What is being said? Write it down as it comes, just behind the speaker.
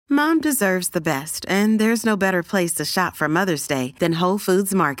Mom deserves the best, and there's no better place to shop for Mother's Day than Whole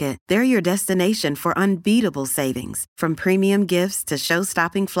Foods Market. They're your destination for unbeatable savings, from premium gifts to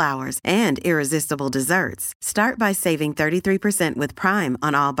show-stopping flowers and irresistible desserts. Start by saving 33% with Prime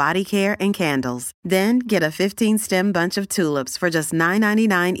on all body care and candles. Then get a 15-stem bunch of tulips for just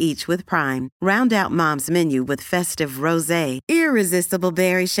 $9.99 each with Prime. Round out Mom's menu with festive rosé, irresistible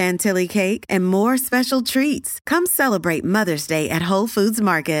berry chantilly cake, and more special treats. Come celebrate Mother's Day at Whole Foods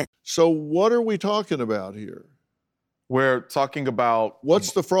Market. So what are we talking about here? We're talking about...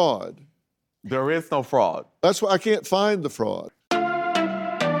 What's the fraud? There is no fraud. That's why I can't find the fraud.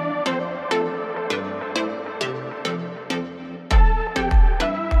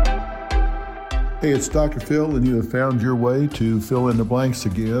 Hey, it's Dr. Phil, and you have found your way to fill in the blanks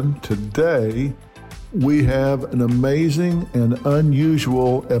again. Today, we have an amazing and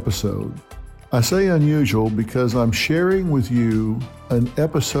unusual episode. I say unusual because I'm sharing with you an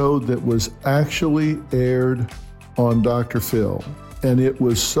episode that was actually aired on Dr. Phil. And it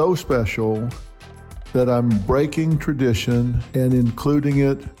was so special that I'm breaking tradition and including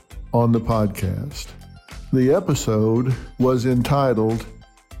it on the podcast. The episode was entitled,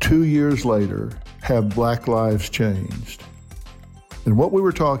 2 Years Later, Have Black Lives Changed? And what we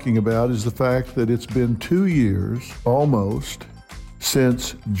were talking about is the fact that it's been 2 years, almost,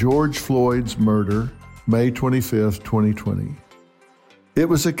 since George Floyd's murder, May 25th, 2020. It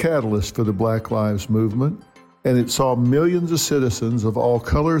was a catalyst for the Black Lives Movement, and it saw millions of citizens of all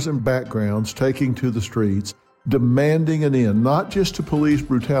colors and backgrounds taking to the streets, demanding an end, not just to police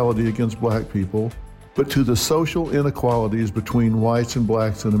brutality against black people, but to the social inequalities between whites and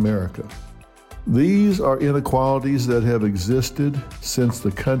blacks in America. These are inequalities that have existed since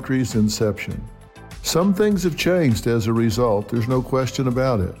the country's inception. Some things have changed as a result, there's no question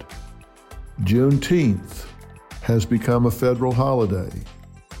about it. Juneteenth has become a federal holiday,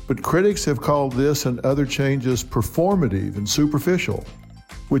 but critics have called this and other changes performative and superficial,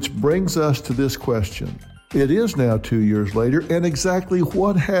 which brings us to this question. It is now 2 years later, and exactly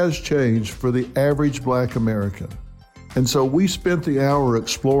what has changed for the average black American? And so we spent the hour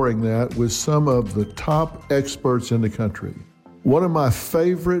exploring that with some of the top experts in the country. One of my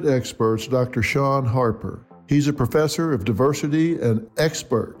favorite experts, Dr. Shaun Harper. He's a professor of diversity and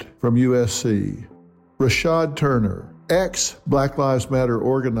expert from USC. Rashad Turner, ex-Black Lives Matter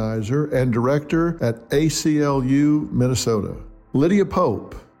organizer and director at ACLU, Minnesota. Lydia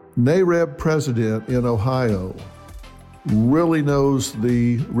Pope, NAREB president in Ohio, really knows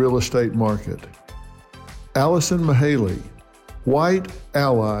the real estate market. Allison Mahaley, white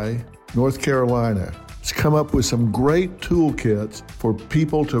ally, North Carolina, has come up with some great toolkits for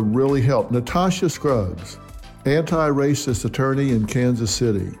people to really help. Natasha Scruggs, anti-racist attorney in Kansas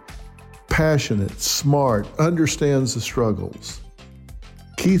City, passionate, smart, understands the struggles.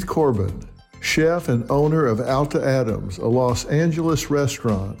 Keith Corbin, chef and owner of Alta Adams, a Los Angeles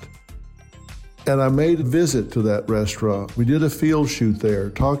restaurant. And I made a visit to that restaurant. We did a field shoot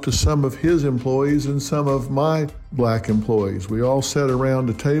there, talked to some of his employees and some of my black employees. We all sat around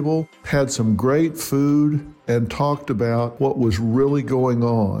a table, had some great food, and talked about what was really going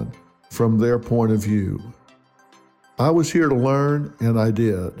on from their point of view. I was here to learn, and I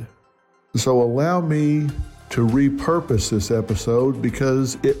did. So allow me to repurpose this episode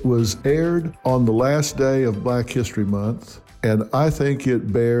because it was aired on the last day of Black History Month, and I think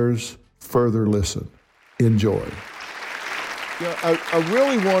it bears further listen. Enjoy. Yeah, I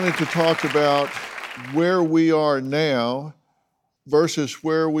really wanted to talk about where we are now versus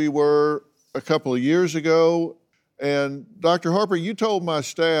where we were a couple of years ago. And Dr. Harper, you told my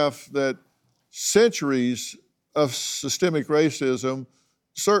staff that centuries of systemic racism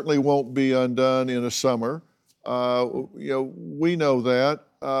certainly won't be undone in a summer. We know that.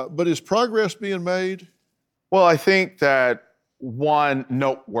 But is progress being made? Well, I think that one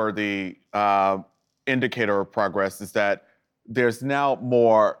noteworthy indicator of progress is that there's now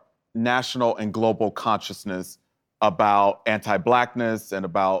more national and global consciousness about anti-Blackness and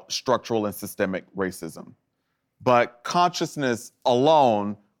about structural and systemic racism. But consciousness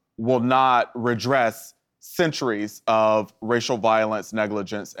alone will not redress centuries of racial violence,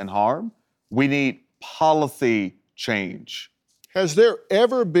 negligence, and harm. We need policy change. Has there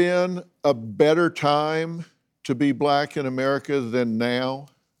ever been a better time to be black in America than now?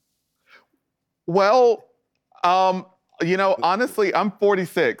 Well, honestly, I'm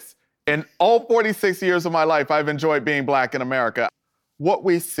 46. And all 46 years of my life, I've enjoyed being black in America. What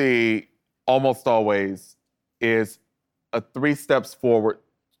we see almost always is a 3 steps forward,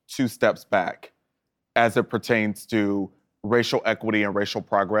 2 steps back as it pertains to racial equity and racial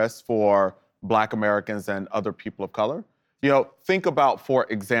progress for Black Americans and other people of color. Think about, for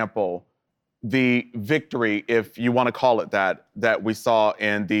example, the victory, if you want to call it that we saw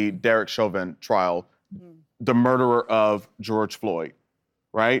in the Derek Chauvin trial, the murderer of George Floyd,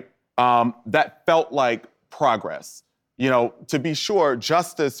 right? That felt like progress. To be sure,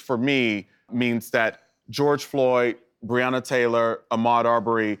 justice for me means that George Floyd, Breonna Taylor, Ahmaud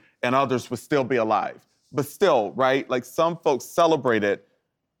Arbery, and others would still be alive. But still, right? Like, some folks celebrated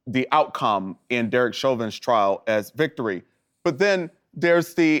the outcome in Derek Chauvin's trial as victory. But then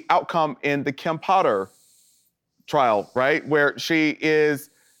there's the outcome in the Kim Potter trial, right? Where she is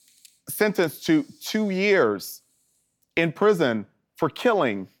sentenced to 2 years in prison for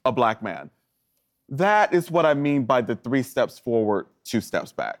killing a Black man. That is what I mean by the 3 steps forward, 2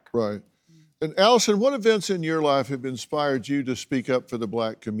 steps back. Right. And Allison, what events in your life have inspired you to speak up for the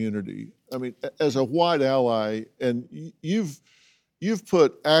Black community? I mean, as a white ally, and you've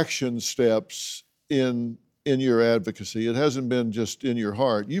put action steps in your advocacy. It hasn't been just in your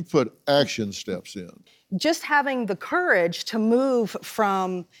heart. You've put action steps in. Just having the courage to move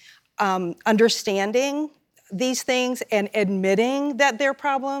from understanding these things and admitting that they're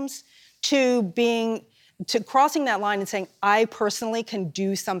problems to crossing that line and saying, I personally can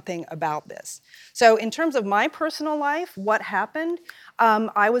do something about this. So in terms of my personal life, what happened?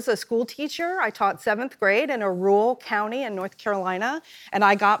 I was a school teacher. I taught 7th grade in a rural county in North Carolina, and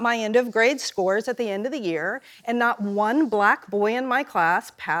I got my end of grade scores at the end of the year, and not one Black boy in my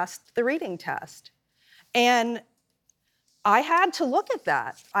class passed the reading test. And I had to look at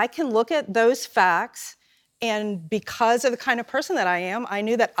that. I can look at those facts, and because of the kind of person that I am, I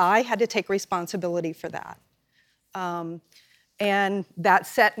knew that I had to take responsibility for that. And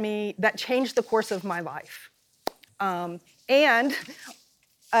that changed the course of my life. And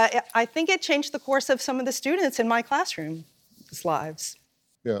I think it changed the course of some of the students in my classroom's lives.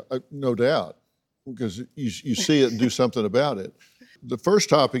 Yeah, no doubt, because you see it and do something about it. The first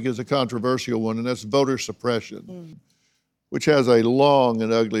topic is a controversial one, and that's voter suppression, which has a long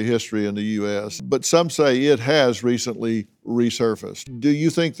and ugly history in the U.S., but some say it has recently resurfaced. Do you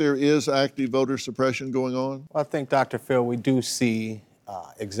think there is active voter suppression going on? Well, I think, Dr. Phil, we do see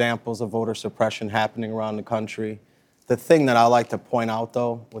examples of voter suppression happening around the country. The thing that I like to point out,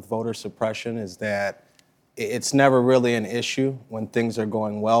 though, with voter suppression is that it's never really an issue when things are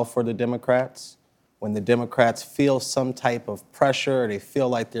going well for the Democrats. When the Democrats feel some type of pressure, or they feel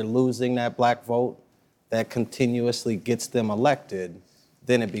like they're losing that Black vote that continuously gets them elected,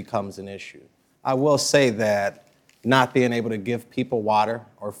 then it becomes an issue. I will say that not being able to give people water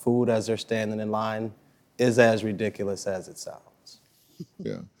or food as they're standing in line is as ridiculous as it sounds.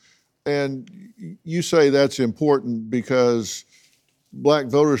 Yeah. And you say that's important because Black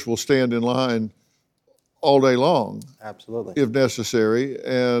voters will stand in line all day long. Absolutely. If necessary.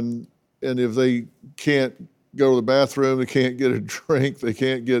 And if they can't go to the bathroom, they can't get a drink, they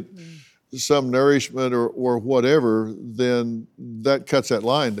can't get some nourishment or whatever, then that cuts that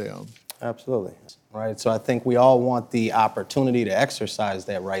line down. Absolutely. Right. So I think we all want the opportunity to exercise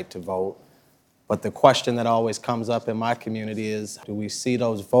that right to vote. But the question that always comes up in my community is, do we see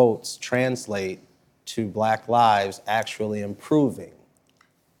those votes translate to Black lives actually improving?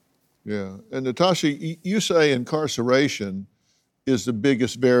 Yeah. And Natasha, you say incarceration is the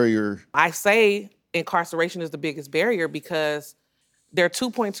biggest barrier. I say incarceration is the biggest barrier because there are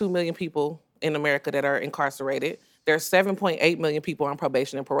 2.2 million people in America that are incarcerated. There are 7.8 million people on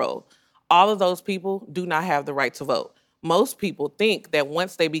probation and parole. All of those people do not have the right to vote. Most people think that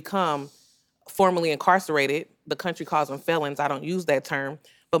once they become formally incarcerated, the country calls them felons, I don't use that term,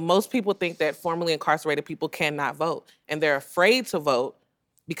 but most people think that formerly incarcerated people cannot vote. And they're afraid to vote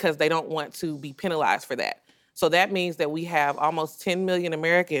because they don't want to be penalized for that. So that means that we have almost 10 million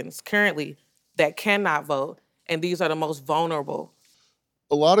Americans currently that cannot vote, and these are the most vulnerable.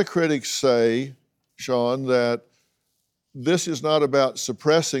 A lot of critics say, Sean, that this is not about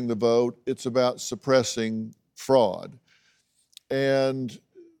suppressing the vote, it's about suppressing fraud. And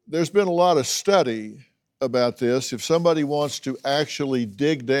there's been a lot of study about this. If somebody wants to actually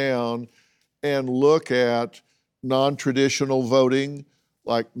dig down and look at non-traditional voting,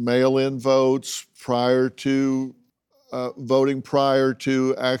 like mail-in votes prior to voting prior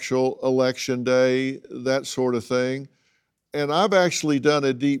to actual election day, that sort of thing. And I've actually done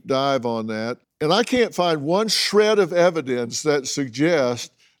a deep dive on that. And I can't find one shred of evidence that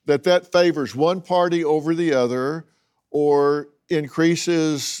suggests that that favors one party over the other or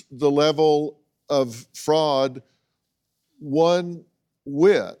increases the level of fraud one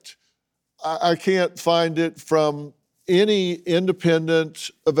whit. I can't find it from any independent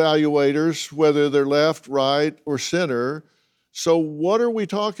evaluators, whether they're left, right, or center. So what are we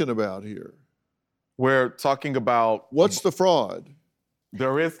talking about here? We're talking about... What's the fraud?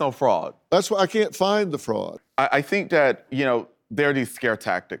 There is no fraud. That's why I can't find the fraud. I think that, there are these scare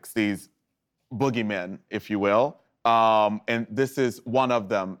tactics, these boogeymen, if you will. And this is one of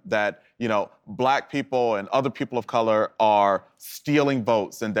them that, Black people and other people of color are stealing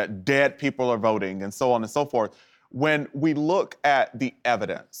votes and that dead people are voting and so on and so forth. When we look at the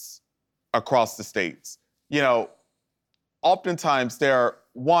evidence across the states, oftentimes there are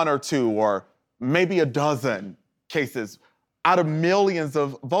one or two or maybe a dozen cases out of millions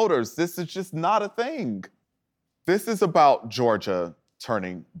of voters. This is just not a thing. This is about Georgia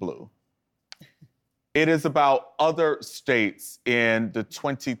turning blue. It is about other states in the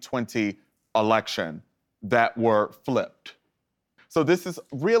 2020 election that were flipped. So this is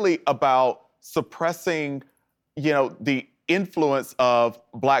really about suppressing, the influence of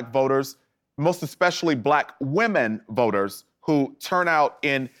Black voters, most especially Black women voters who turn out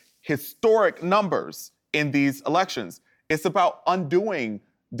in historic numbers in these elections. It's about undoing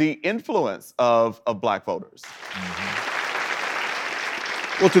the influence of Black voters.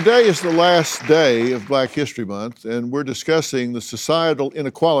 Well, today is the last day of Black History Month, and we're discussing the societal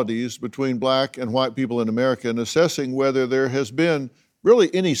inequalities between Black and white people in America and assessing whether there has been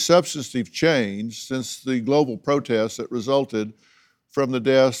really any substantive change since the global protests that resulted from the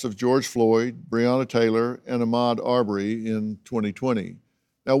deaths of George Floyd, Breonna Taylor, and Ahmaud Arbery in 2020.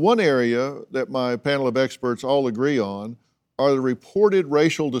 Now, one area that my panel of experts all agree on are the reported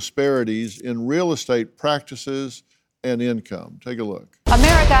racial disparities in real estate practices and income. Take a look.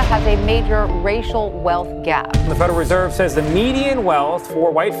 America has a major racial wealth gap. The Federal Reserve says the median wealth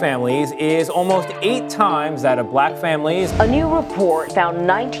for white families is almost 8 times that of Black families. A new report found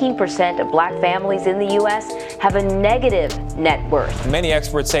 19% of Black families in the U.S. have a negative net worth. Many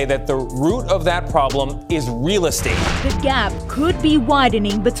experts say that the root of that problem is real estate. The gap could be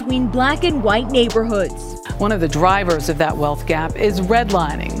widening between Black and white neighborhoods. One of the drivers of that wealth gap is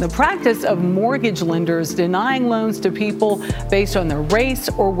redlining, the practice of mortgage lenders denying loans to people based on their race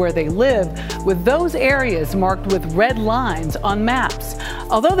or where they live, with those areas marked with red lines on maps.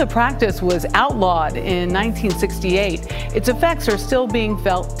 Although the practice was outlawed in 1968, its effects are still being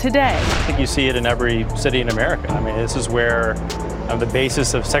felt today. I think you see it in every city in America. I mean, this is where the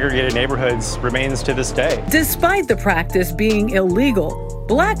basis of segregated neighborhoods remains to this day. Despite the practice being illegal,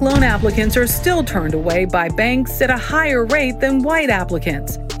 Black loan applicants are still turned away by banks at a higher rate than white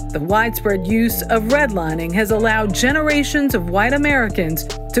applicants. The widespread use of redlining has allowed generations of white Americans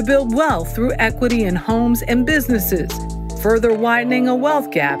to build wealth through equity in homes and businesses, further widening a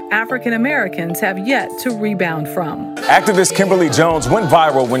wealth gap African Americans have yet to rebound from. Activist Kimberly Jones went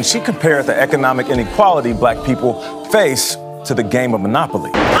viral when she compared the economic inequality Black people face to the game of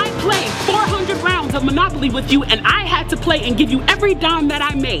Monopoly. I played 400 rounds of Monopoly with you, and I had to play and give you every dime that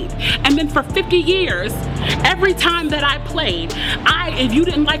I made. And then for 50 years, every time that I played, if you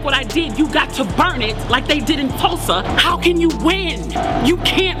didn't like what I did, you got to burn it like they did in Tulsa. How can you win? You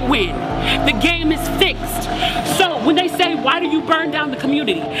can't win. The game is fixed. So when they say, why do you burn down the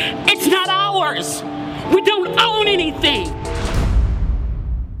community? It's not ours. We don't own anything.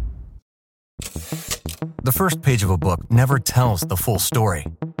 The first page of a book never tells the full story.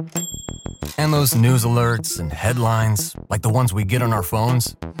 And those news alerts and headlines, like the ones we get on our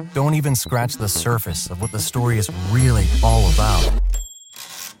phones, don't even scratch the surface of what the story is really all about.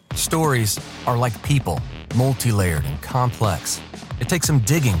 Stories are like people, multi-layered and complex. It takes some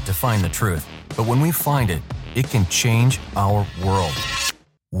digging to find the truth, but when we find it, it can change our world.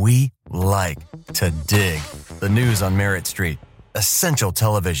 We like to dig. The news on Merritt Street. Essential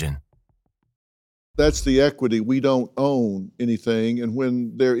television. That's the equity. We don't own anything. And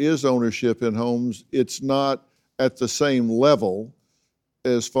when there is ownership in homes, it's not at the same level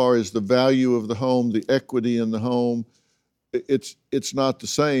as far as the value of the home, the equity in the home. It's not the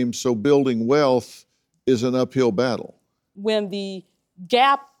same. So building wealth is an uphill battle. When the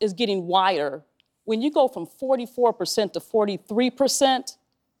gap is getting wider, when you go from 44% to 43%,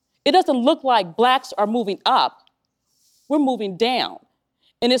 it doesn't look like Blacks are moving up. We're moving down.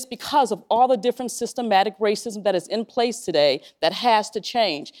 And it's because of all the different systematic racism that is in place today that has to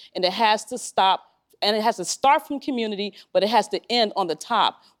change, and it has to stop, and it has to start from community, but it has to end on the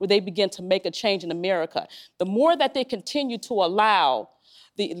top where they begin to make a change in America. The more that they continue to allow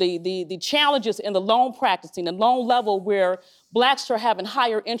the challenges in the loan practicing and loan level where Blacks are having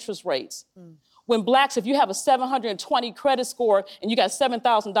higher interest rates. When Blacks, if you have a 720 credit score and you got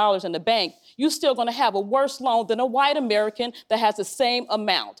 $7,000 in the bank, you're still gonna have a worse loan than a white American that has the same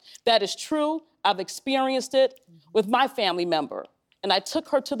amount. That is true. I've experienced it with my family member. And I took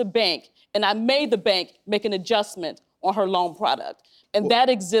her to the bank and I made the bank make an adjustment on her loan product. And that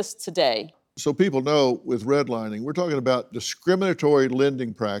exists today. So people know with redlining, we're talking about discriminatory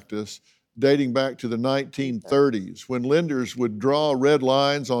lending practice dating back to the 1930s, when lenders would draw red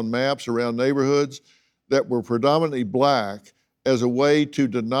lines on maps around neighborhoods that were predominantly black as a way to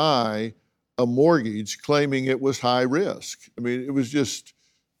deny a mortgage, claiming it was high risk. I mean, it was just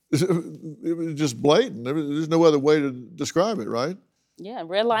blatant. There's no other way to describe it, right? Yeah,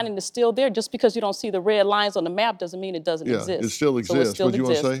 redlining is still there. Just because you don't see the red lines on the map doesn't mean it doesn't exist. Yeah, it still exists. What do you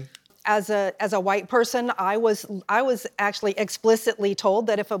want to say? As a white person, I was actually explicitly told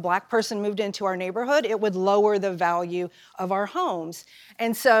that if a black person moved into our neighborhood, it would lower the value of our homes.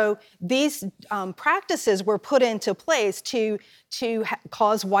 And so these practices were put into place to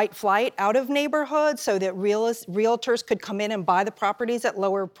cause white flight out of neighborhoods so that realtors could come in and buy the properties at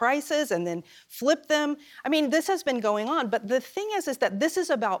lower prices and then flip them. I mean, this has been going on, but the thing is that this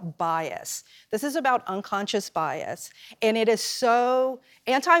is about bias. This is about unconscious bias. And it is so,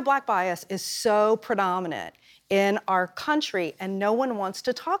 anti-black bias is so predominant in our country, and no one wants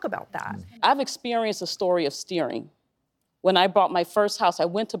to talk about that. I've experienced a story of steering. When I bought my first house, I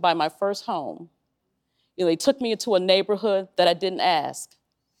went to buy my first home. They took me into a neighborhood that I didn't ask.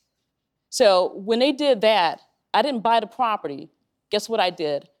 So when they did that, I didn't buy the property. Guess what I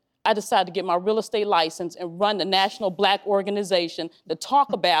did? I decided to get my real estate license and run the National Black Organization to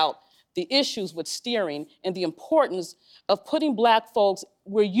talk about the issues with steering and the importance of putting black folks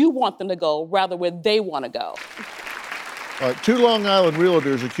where you want them to go rather where they want to go. All right, 2 Long Island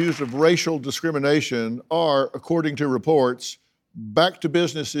realtors accused of racial discrimination are, according to reports, back to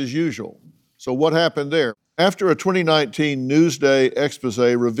business as usual. So what happened there? After a 2019 Newsday expose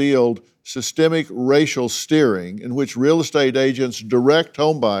revealed systemic racial steering, in which real estate agents direct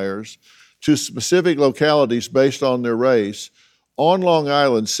homebuyers to specific localities based on their race, on Long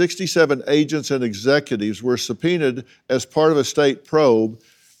Island, 67 agents and executives were subpoenaed as part of a state probe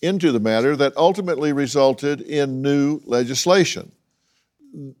into the matter that ultimately resulted in new legislation.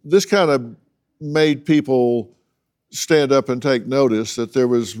 This kind of made people stand up and take notice that there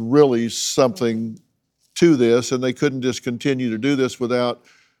was really something to this, and they couldn't just continue to do this without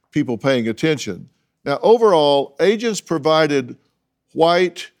people paying attention. Now, overall, agents provided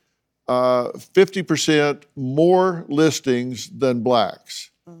white 50% more listings than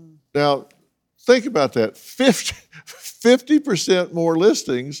blacks. Now, think about that. 50% more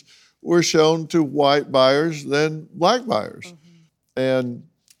listings were shown to white buyers than black buyers. And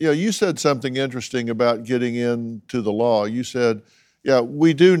you said something interesting about getting into the law. You said,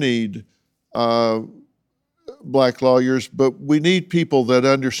 we do need black lawyers, but we need people that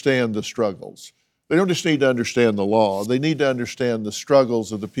understand the struggles. They don't just need to understand the law. They need to understand the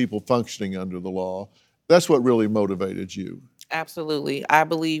struggles of the people functioning under the law. That's what really motivated you. Absolutely. I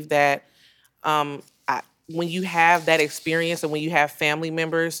believe that when you have that experience and when you have family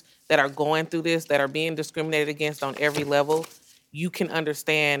members that are going through this, that are being discriminated against on every level, you can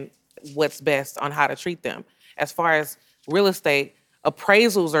understand what's best on how to treat them. As far as real estate,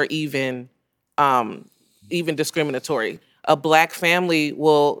 appraisals are even discriminatory. A black family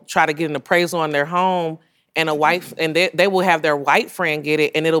will try to get an appraisal on their home, and they will have their white friend get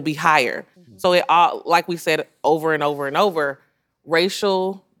it, and it'll be higher. So it all, like we said over and over and over,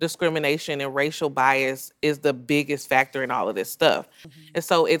 racial discrimination and racial bias is the biggest factor in all of this stuff. And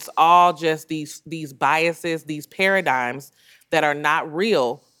so it's all just these biases, these paradigms that are not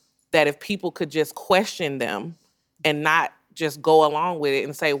real, that if people could just question them and not just go along with it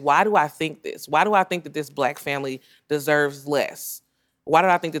and say, why do I think this? Why do I think that this black family deserves less? Why do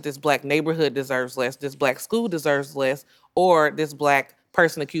I think that this black neighborhood deserves less, this black school deserves less, or this black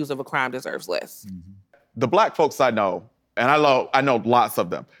person accused of a crime deserves less? The black folks I know, and I know lots of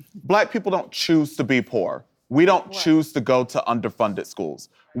them, black people don't choose to be poor. We don't choose to go to underfunded schools.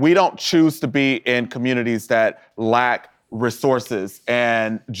 We don't choose to be in communities that lack resources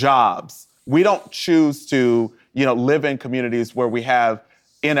and jobs. We don't choose to live in communities where we have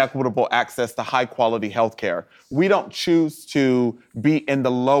inequitable access to high quality healthcare. We don't choose to be in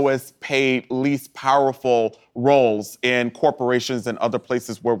the lowest paid, least powerful roles in corporations and other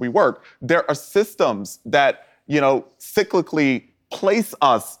places where we work. There are systems that, cyclically place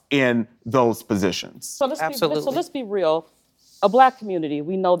us in those positions. So let's be real. A black community,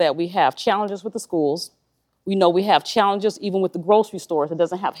 we know that we have challenges with the schools. We know we have challenges even with the grocery stores that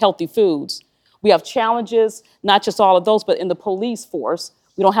doesn't have healthy foods. We have challenges, not just all of those, but in the police force.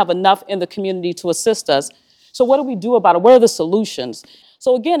 We don't have enough in the community to assist us. So what do we do about it? What are the solutions?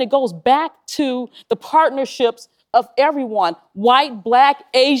 So again, it goes back to the partnerships of everyone, white, black,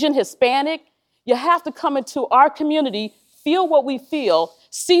 Asian, Hispanic. You have to come into our community, feel what we feel,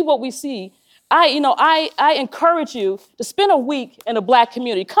 see what we see, I encourage you to spend a week in a Black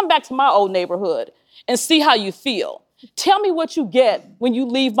community. Come back to my old neighborhood and see how you feel. Tell me what you get when you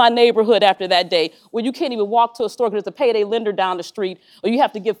leave my neighborhood after that day, when you can't even walk to a store because there's a payday lender down the street, or you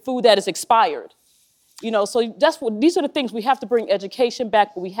have to get food that is expired. So these are the things we have to bring education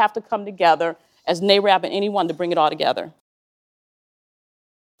back, but we have to come together as NARAB and anyone to bring it all together.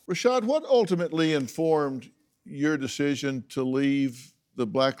 Rashad, what ultimately informed your decision to leave the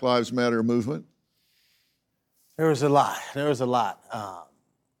Black Lives Matter movement? There was a lot.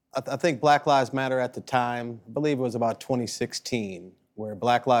 I think Black Lives Matter at the time, I believe it was about 2016, where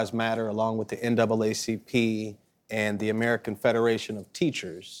Black Lives Matter, along with the NAACP and the American Federation of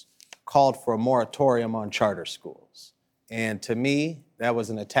Teachers, called for a moratorium on charter schools. And to me, that was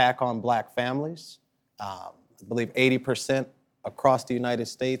an attack on Black families. I believe 80% across the United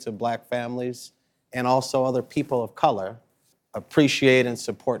States of Black families and also other people of color appreciate and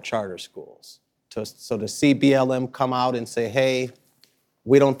support charter schools. So to see BLM come out and say, hey,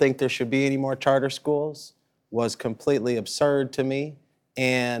 we don't think there should be any more charter schools was completely absurd to me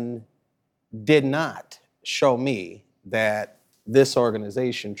and did not show me that this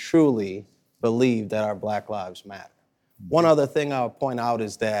organization truly believed that our Black lives matter. One other thing I would point out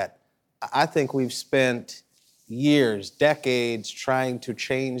is that I think we've spent years, decades, trying to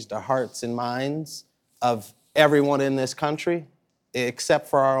change the hearts and minds of everyone in this country, except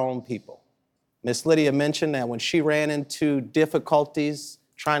for our own people. Ms. Lydia mentioned that when she ran into difficulties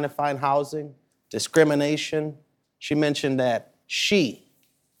trying to find housing, discrimination, she mentioned that she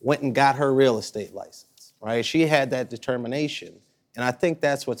went and got her real estate license, right? She had that determination. And I think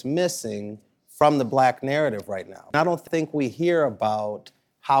that's what's missing from the Black narrative right now. I don't think we hear about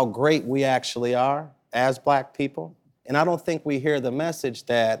how great we actually are as Black people. And I don't think we hear the message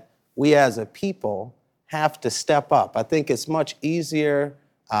that we as a people have to step up. I think it's much easier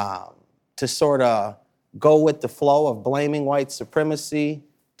to sort of go with the flow of blaming white supremacy,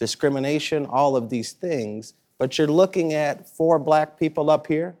 discrimination, all of these things. But you're looking at 4 Black people up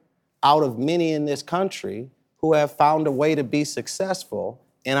here out of many in this country who have found a way to be successful.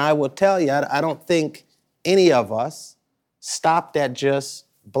 And I will tell you, I don't think any of us stopped at just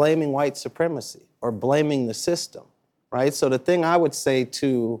blaming white supremacy or blaming the system, right? So the thing I would say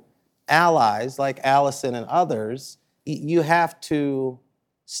to allies like Allison and others, you have to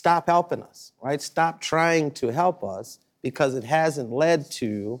stop helping us, right? Stop trying to help us because it hasn't led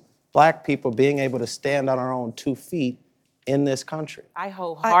to Black people being able to stand on our own 2 feet in this country. I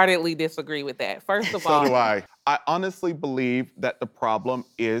wholeheartedly disagree with that. First of all, So do I. I honestly believe that the problem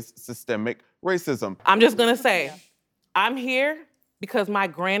is systemic racism. I'm just gonna say, I'm here because my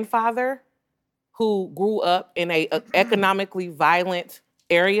grandfather, who grew up in a economically violent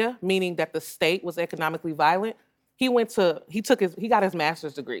area, meaning that the state was economically violent, he got his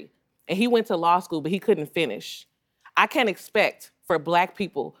master's degree and he went to law school, but he couldn't finish. I can't expect for Black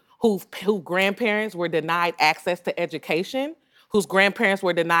people whose grandparents were denied access to education, whose grandparents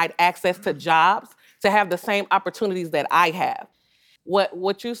were denied access to jobs, to have the same opportunities that I have.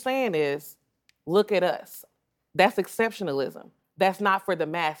 What you're saying is, look at us. That's exceptionalism. That's not for the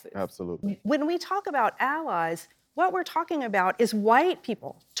masses. Absolutely. When we talk about allies, what we're talking about is white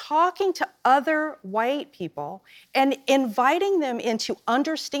people talking to other white people and inviting them into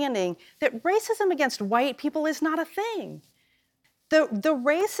understanding that racism against white people is not a thing. The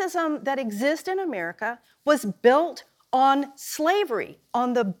racism that exists in America was built on slavery,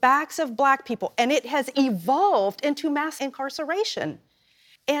 on the backs of Black people, and it has evolved into mass incarceration.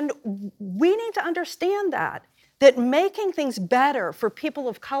 And we need to understand that making things better for people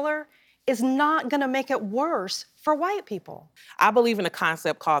of color is not gonna make it worse for white people. I believe in a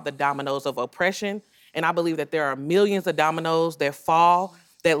concept called the dominoes of oppression, and I believe that there are millions of dominoes that fall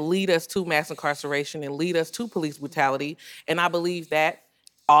that lead us to mass incarceration and lead us to police brutality, and I believe that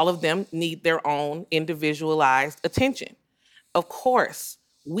all of them need their own individualized attention. Of course,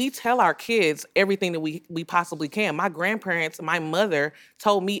 we tell our kids everything that we possibly can. My grandparents, my mother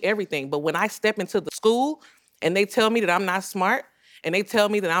told me everything, but when I step into the school and they tell me that I'm not smart, and they tell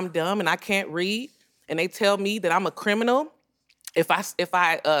me that I'm dumb and I can't read, and they tell me that I'm a criminal if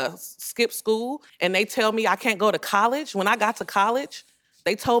I skip school, and they tell me I can't go to college. When I got to college,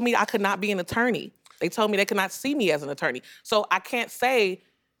 they told me I could not be an attorney. They told me they could not see me as an attorney. So I can't say.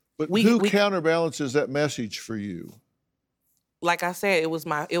 But who counterbalances that message for you? Like I said, it was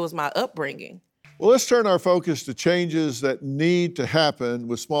my upbringing. Well, let's turn our focus to changes that need to happen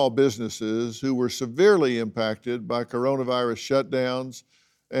with small businesses who were severely impacted by coronavirus shutdowns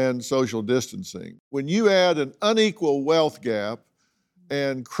and social distancing. When you add an unequal wealth gap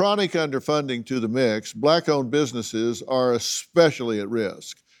and chronic underfunding to the mix, Black-owned businesses are especially at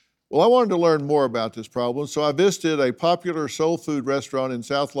risk. Well, I wanted to learn more about this problem, so I visited a popular soul food restaurant in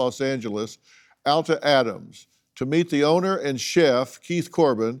South Los Angeles, Alta Adams, to meet the owner and chef, Keith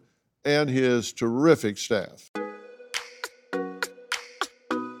Corbin, and his terrific staff.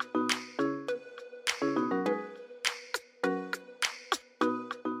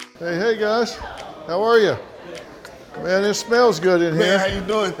 Hey guys, how are you? Man, it smells good in here. Man, how you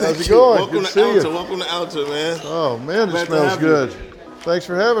doing? How's it going? Welcome Good to to see Alta. you. Welcome to Alta, man. Oh man, it Glad to smells have you. good. Thanks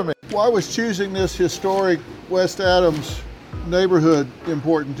for having me. Why was choosing this historic West Adams neighborhood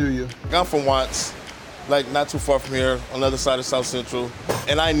important to you? I'm from Watts, like not too far from here, on the other side of South Central.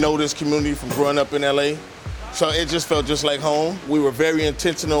 And I know this community from growing up in LA. So it just felt just like home. We were very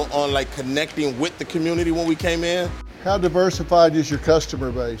intentional on like connecting with the community when we came in. How diversified is your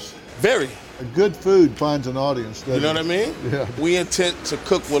customer base? Very. A good food finds an audience, doesn't You know it? what I mean? Yeah. We intend to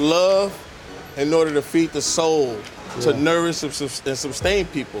cook with love in order to feed the soul, to nourish and sustain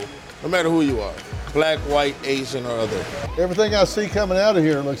people, no matter who you are, black, white, Asian, or other. Everything I see coming out of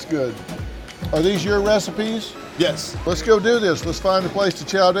here looks good. Are these your recipes? Yes. Let's go do this. Let's find a place to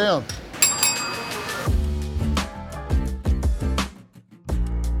chow down.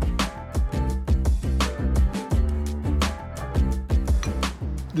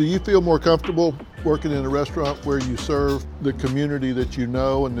 Do you feel more comfortable working in a restaurant where you serve the community that you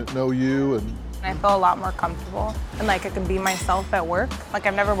know and that know you? And I feel a lot more comfortable and like I can be myself at work. Like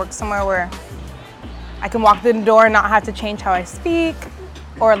I've never worked somewhere where I can walk through the door and not have to change how I speak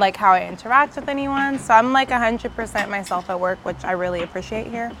or like how I interact with anyone. So I'm like 100% myself at work, which I really appreciate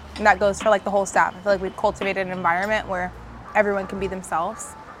here. And that goes for like the whole staff. I feel like we've cultivated an environment where everyone can be themselves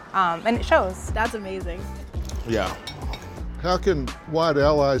and it shows. That's amazing. Yeah. how can White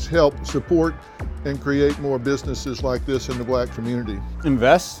Allies help support and create more businesses like this in the black community?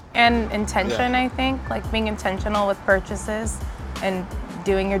 Invest. And intention, I think, like being intentional with purchases and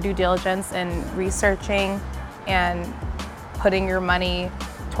doing your due diligence and researching and putting your money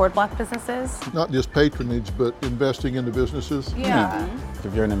toward black businesses. Not just patronage, but investing in the businesses? Yeah.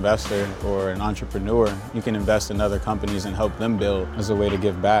 If you're an investor or an entrepreneur, you can invest in other companies and help them build as a way to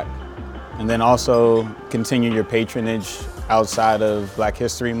give back. And then also continue your patronage outside of Black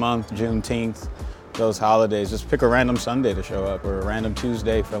History Month, Juneteenth, those holidays. Just pick a random Sunday to show up or a random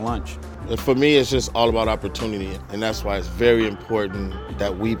Tuesday for lunch. And for me, it's just all about opportunity. And that's why it's very important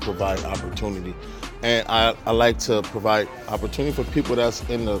that we provide opportunity. And I like to provide opportunity for people that's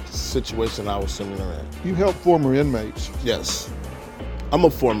in the situation I was similar in. You help former inmates. Yes. I'm a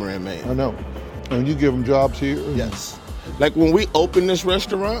former inmate. I know. And you give them jobs here? Yes. Like when we opened this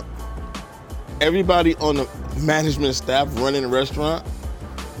restaurant, everybody on the management staff running the restaurant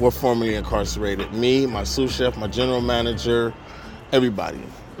were formerly incarcerated. Me, my sous chef, my general manager, everybody.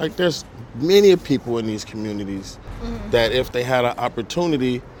 Like there's many people in these communities that if they had an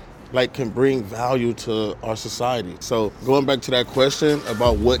opportunity, like can bring value to our society. So going back to that question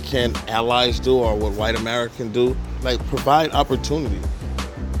about what can allies do or what white America can do, like provide opportunity.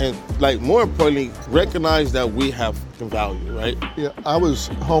 And like more importantly, recognize that we have value, right? Yeah, I was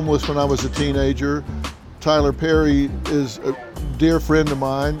homeless when I was a teenager. Tyler Perry is a dear friend of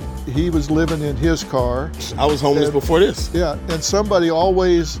mine. He was living in his car. I was homeless before this. Yeah, and somebody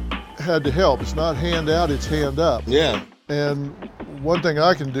always had to help. It's not hand out, it's hand up. Yeah. And one thing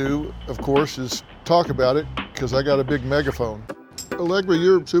I can do, of course, is talk about it because I got a big megaphone. Allegra,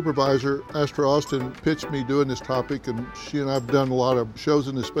 your supervisor, Astra Austin, pitched me doing this topic, and she and I have done a lot of shows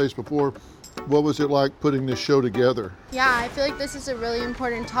in this space before. What was it like putting this show together? Yeah, I feel like this is a really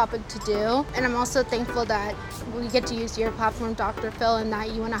important topic to do, and I'm also thankful that we get to use your platform, Dr. Phil, and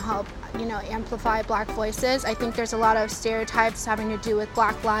that you want to help, amplify Black voices. I think there's a lot of stereotypes having to do with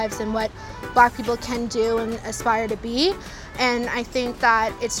Black lives and what Black people can do and aspire to be. And I think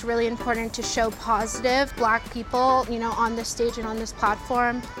that it's really important to show positive Black people, on this stage and on this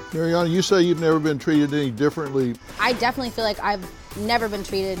platform. Mariana, you say you've never been treated any differently. I definitely feel like I've never been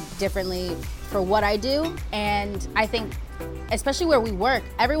treated differently for what I do. And I think, especially where we work,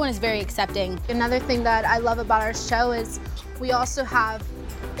 everyone is very accepting. Another thing that I love about our show is we also have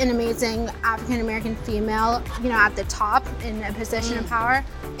an amazing African-American female, at the top in a position of power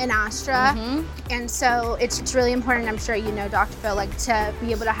in Astra. And so it's really important, I'm sure you know, Dr. Phil, to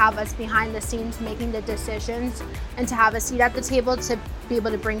be able to have us behind the scenes making the decisions and to have a seat at the table to be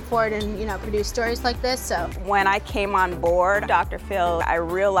able to bring forward and, produce stories like this. So when I came on board, Dr. Phil, I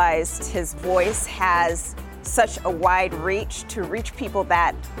realized his voice has such a wide reach to reach people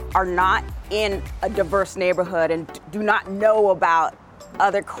that are not in a diverse neighborhood and do not know about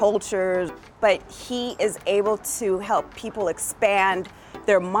other cultures, but he is able to help people expand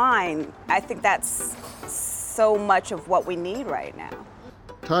their mind. I think that's so much of what we need right now.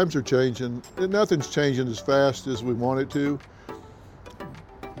 times are changing. Nothing's changing as fast as we want it to,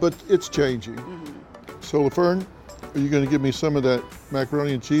 but it's changing. So LaFern, are you going to give me some of that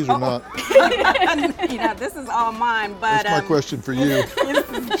macaroni and cheese or not? This is all mine, but... That's my question for you.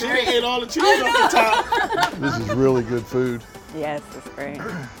 She ate all the cheese off the top. This is really good food. Yes, it's great.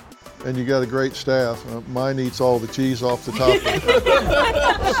 And you got a great staff. Mine eats all the cheese off the top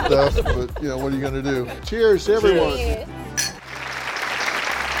of stuff, but what are you going to do? Cheers, everyone. Cheers.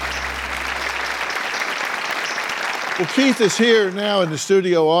 Well, Keith is here now in the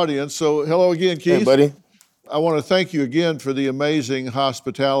studio audience, so hello again, Keith. Hey, buddy. I want to thank you again for the amazing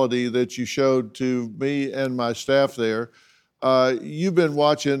hospitality that you showed to me and my staff there. You've been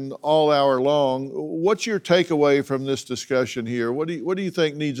watching all hour long. What's your takeaway from this discussion here? What do you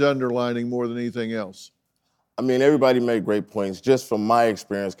think needs underlining more than anything else? I mean, everybody made great points. Just from my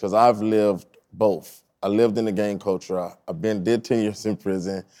experience, because I've lived both. I lived in the gang culture. Did 10 years in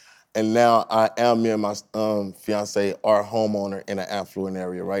prison, and now me and my fiance are a homeowner in an affluent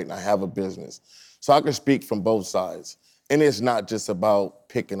area, right? And I have a business. So I can speak from both sides. And it's not just about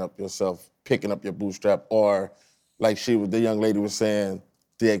picking up your bootstrap, or like the young lady was saying,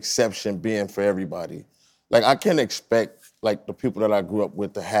 the exception being for everybody. Like I can't expect like the people that I grew up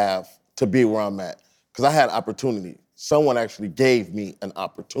with to be where I'm at. Because I had opportunity. Someone actually gave me an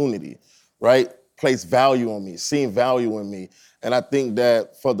opportunity, right? Placed value on me, seen value in me. And I think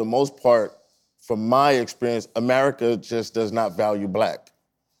that for the most part, from my experience, America just does not value Black.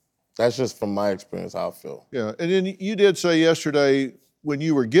 That's just from my experience how I feel. Yeah, and then you did say yesterday when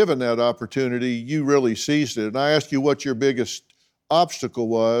you were given that opportunity, you really seized it. And I asked you what your biggest obstacle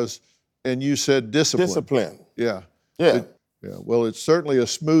was, and you said discipline. Discipline. Yeah. Yeah. Well, it's certainly a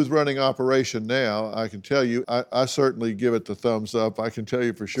smooth running operation now, I can tell you. I certainly give it the thumbs up. I can tell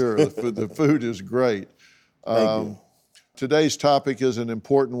you for sure. The food is great. Thank you. Today's topic is an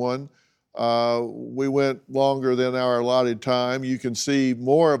important one. We went longer than our allotted time. You can see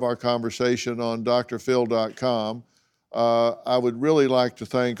more of our conversation on drphil.com. I would really like to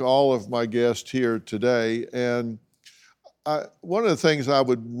thank all of my guests here today. And one of the things I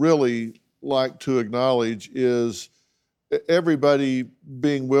would really like to acknowledge is everybody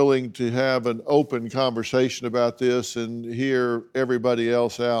being willing to have an open conversation about this and hear everybody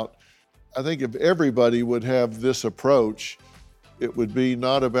else out. I think if everybody would have this approach, it would be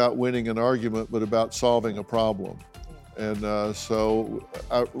not about winning an argument, but about solving a problem. And so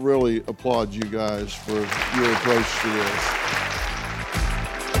I really applaud you guys for your approach to this.